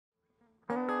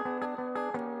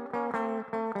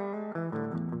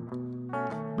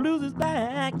blues is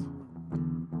back.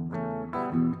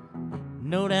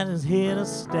 Know that it's here to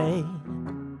stay.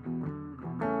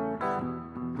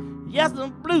 Yes,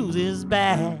 the blues is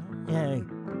back.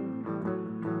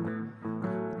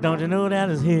 Don't you know that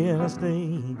it's here to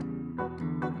stay?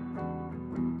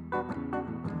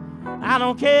 I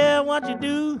don't care what you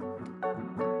do,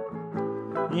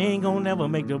 you ain't gonna never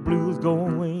make the blues go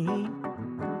away.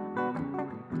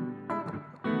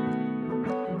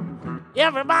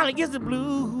 Everybody gets the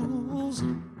blues.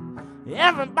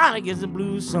 Everybody gets the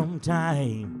blues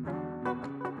sometime.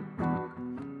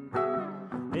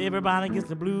 Everybody gets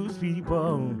the blues,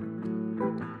 people.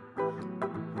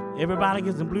 Everybody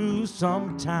gets the blues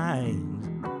sometimes.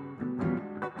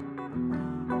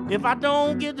 If I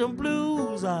don't get the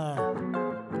blues,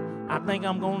 I think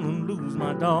I'm gonna lose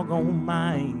my doggone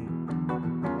mind.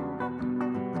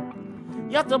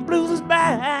 Yes, the blues is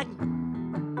back.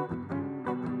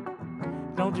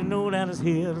 Don't you know that it's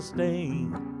here to stay?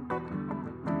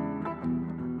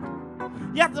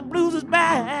 Yes, the blues is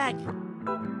back.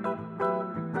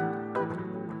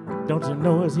 Don't you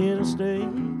know it's here to stay?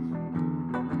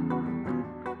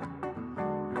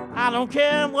 I don't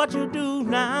care what you do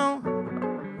now.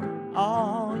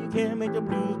 Oh, you can't make the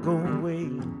blues go away.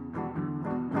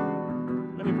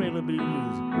 Let me play a little bit of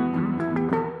blues.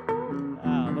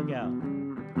 Oh, look out.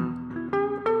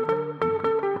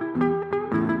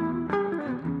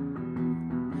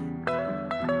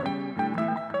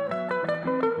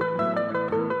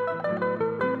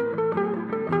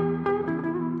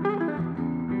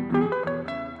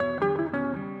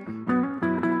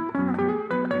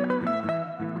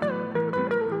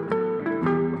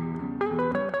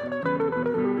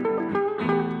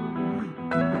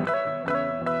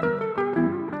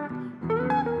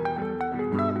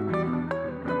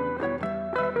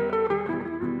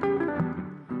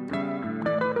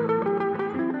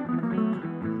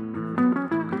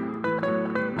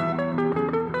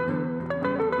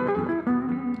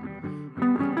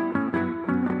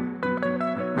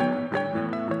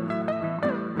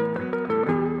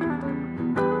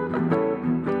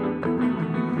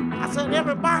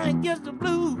 Everybody gets the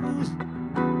blues.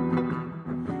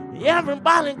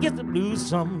 Everybody gets the blues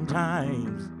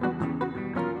sometimes.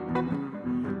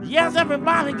 Yes,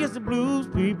 everybody gets the blues,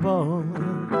 people.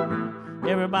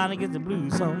 Everybody gets the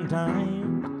blues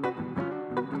sometimes.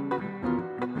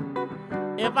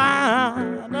 If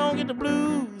I don't get the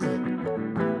blues,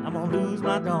 I'm gonna lose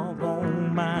my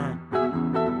doggone mind.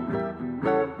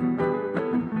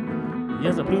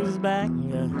 Yes, the blues is back.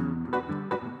 Yeah.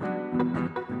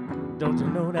 Don't you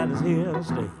know that it's here to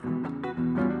stay?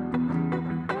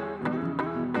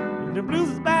 The blues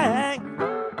is back.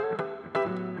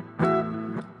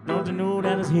 Don't you know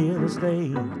that it's here to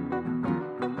stay?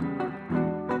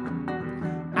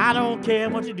 I don't care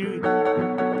what you do,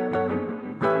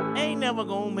 ain't never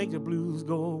gonna make the blues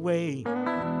go away.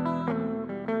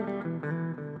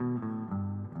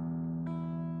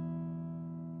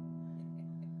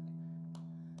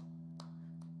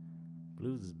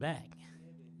 Blues is back.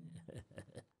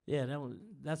 Yeah,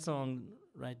 that song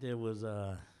right there was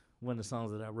one of the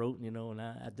songs that I wrote, you know, and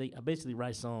I basically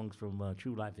write songs from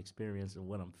true life experience and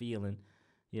what I'm feeling,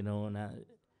 you know, and I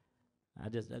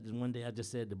just one day I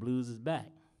just said the blues is back,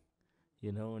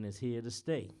 you know, and it's here to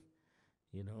stay,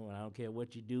 you know, and I don't care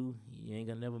what you do, you ain't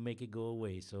gonna never make it go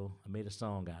away. So I made a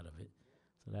song out of it.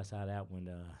 So that's how that one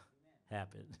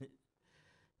happened.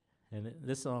 And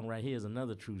this song right here is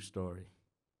another true story,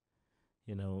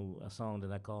 you know, a song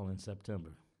that I call In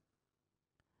September.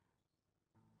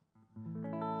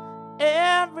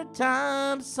 Every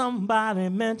time somebody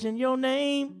mention your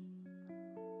name,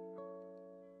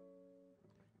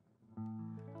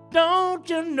 don't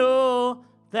you know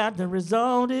that the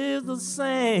result is the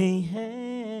same?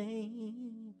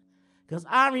 'Cause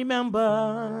I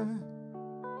remember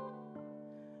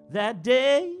that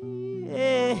day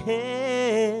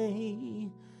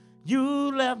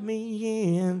you left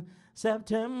me in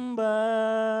September.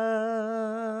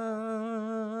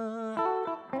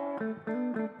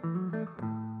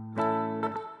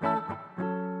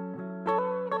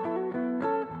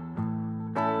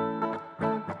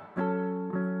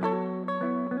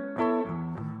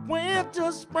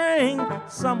 Winter, spring,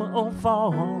 summer, or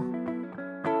fall,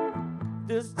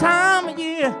 this time of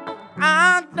year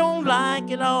I don't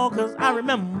like it all. 'Cause I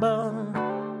remember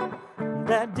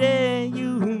that day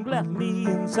you left me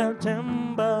in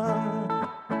September.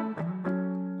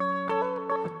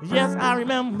 Yes, I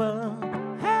remember,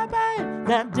 hey babe,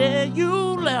 that day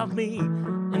you left me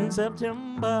in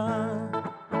September.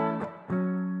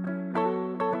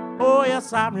 Oh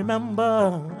yes, I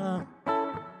remember.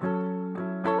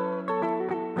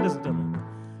 Listen to me.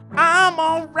 I'm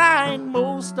alright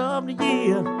most of the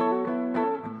year,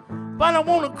 but I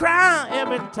wanna cry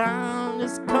every time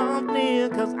this comes near,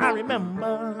 'cause I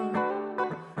remember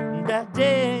that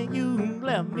day you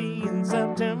left me in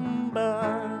September.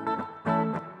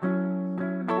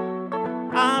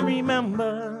 I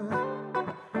remember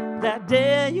that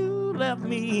day you left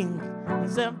me in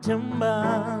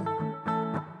September.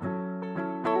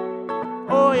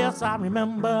 Oh yes, I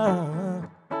remember.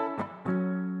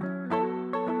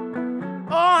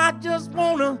 Oh, I just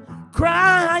wanna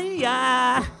cry.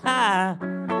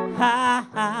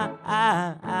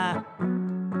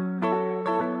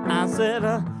 I said,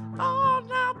 oh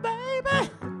now baby,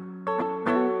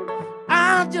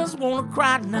 I just wanna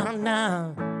cry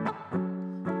now.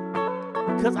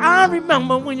 'Cause I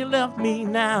remember when you left me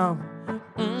now.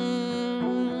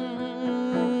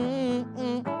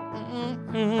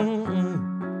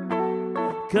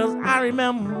 Cause I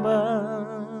remember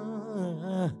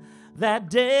that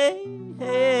day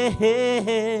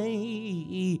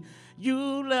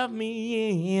you left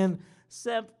me in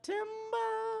September.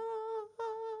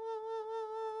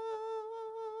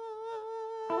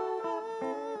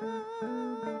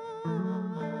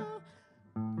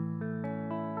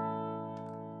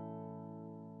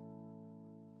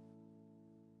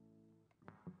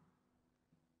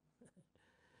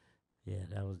 Yeah,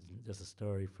 that was just a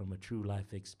story from a true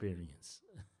life experience.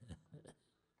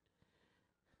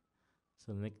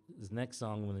 So this next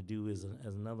song I'm going to do is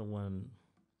another one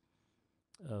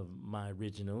of my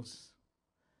originals.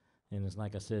 And it's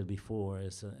like I said before,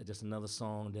 it's just another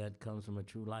song that comes from a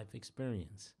true life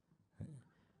experience.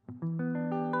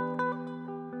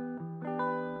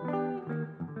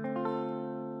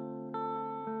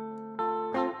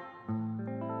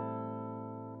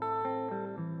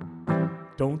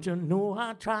 Don't you know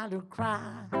I tried to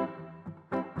cry,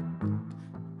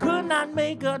 could not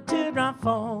make a teardrop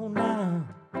fall now.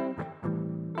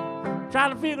 Tried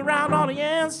to figure out all the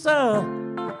answers,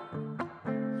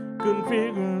 couldn't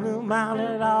figure them out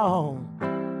at all.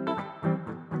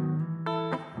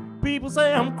 People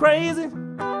say I'm crazy,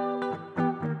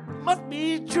 must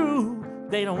be true.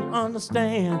 They don't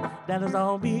understand that it's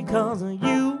all because of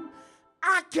you.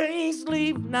 I can't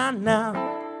sleep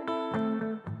now.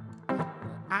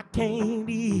 I can't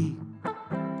eat.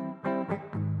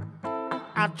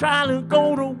 I try to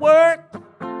go to work.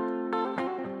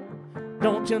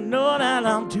 Don't you know that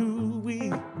I'm too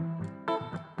weak?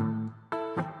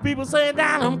 People say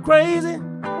that I'm crazy,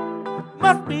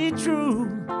 must be true.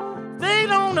 They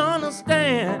don't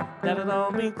understand that it's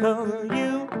all because of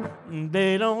you.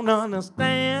 They don't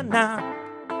understand now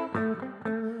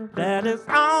that it's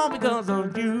all because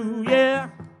of you, yeah.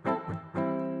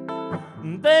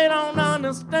 They don't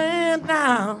understand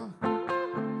now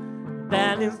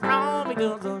that it's all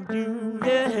because of you,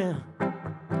 yeah.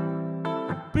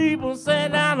 People say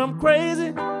that I'm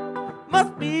crazy,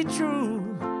 must be true.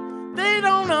 They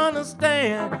don't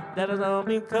understand that it's all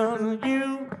because of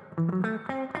you.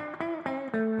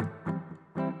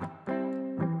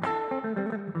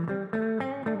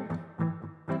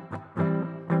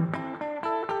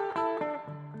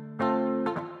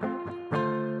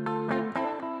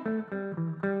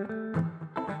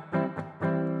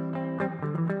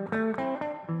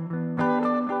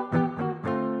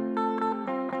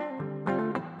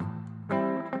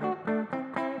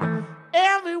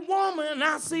 Every woman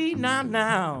I see now,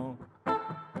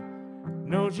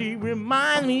 no, she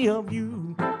reminds me of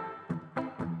you.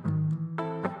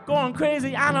 Going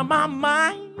crazy out of my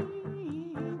mind,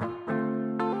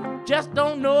 just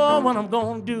don't know what I'm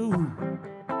gonna do.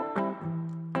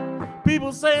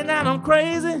 People say that I'm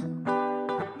crazy,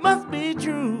 must be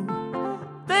true.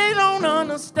 They don't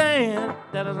understand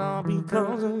that it's all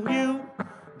because of you.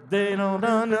 They don't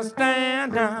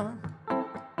understand now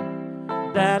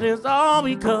that it's all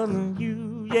because of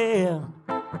you, yeah.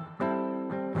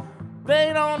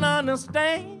 They don't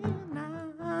understand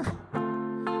now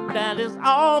that it's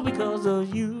all because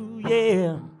of you,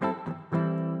 yeah.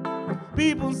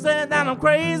 People say that I'm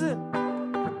crazy,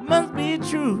 must be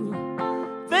true.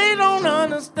 They don't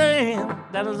understand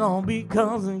that it's all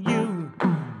because of you.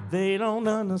 They don't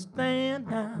understand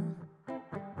now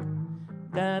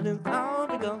that it's all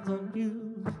because of you.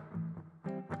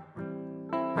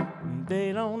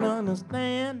 They don't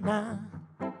understand now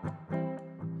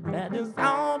that it's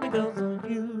all because of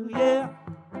you, yeah.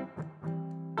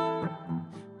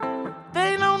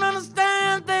 They don't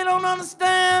understand, they don't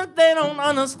understand, they don't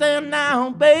understand now,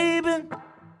 baby,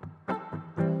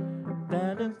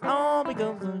 that it's all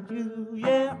because of you,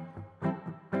 yeah.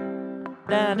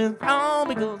 That it's all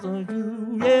because of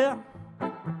you, yeah.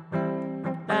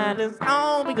 That it's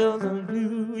all because of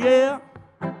you, yeah.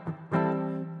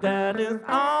 That is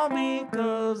all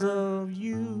because of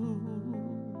you.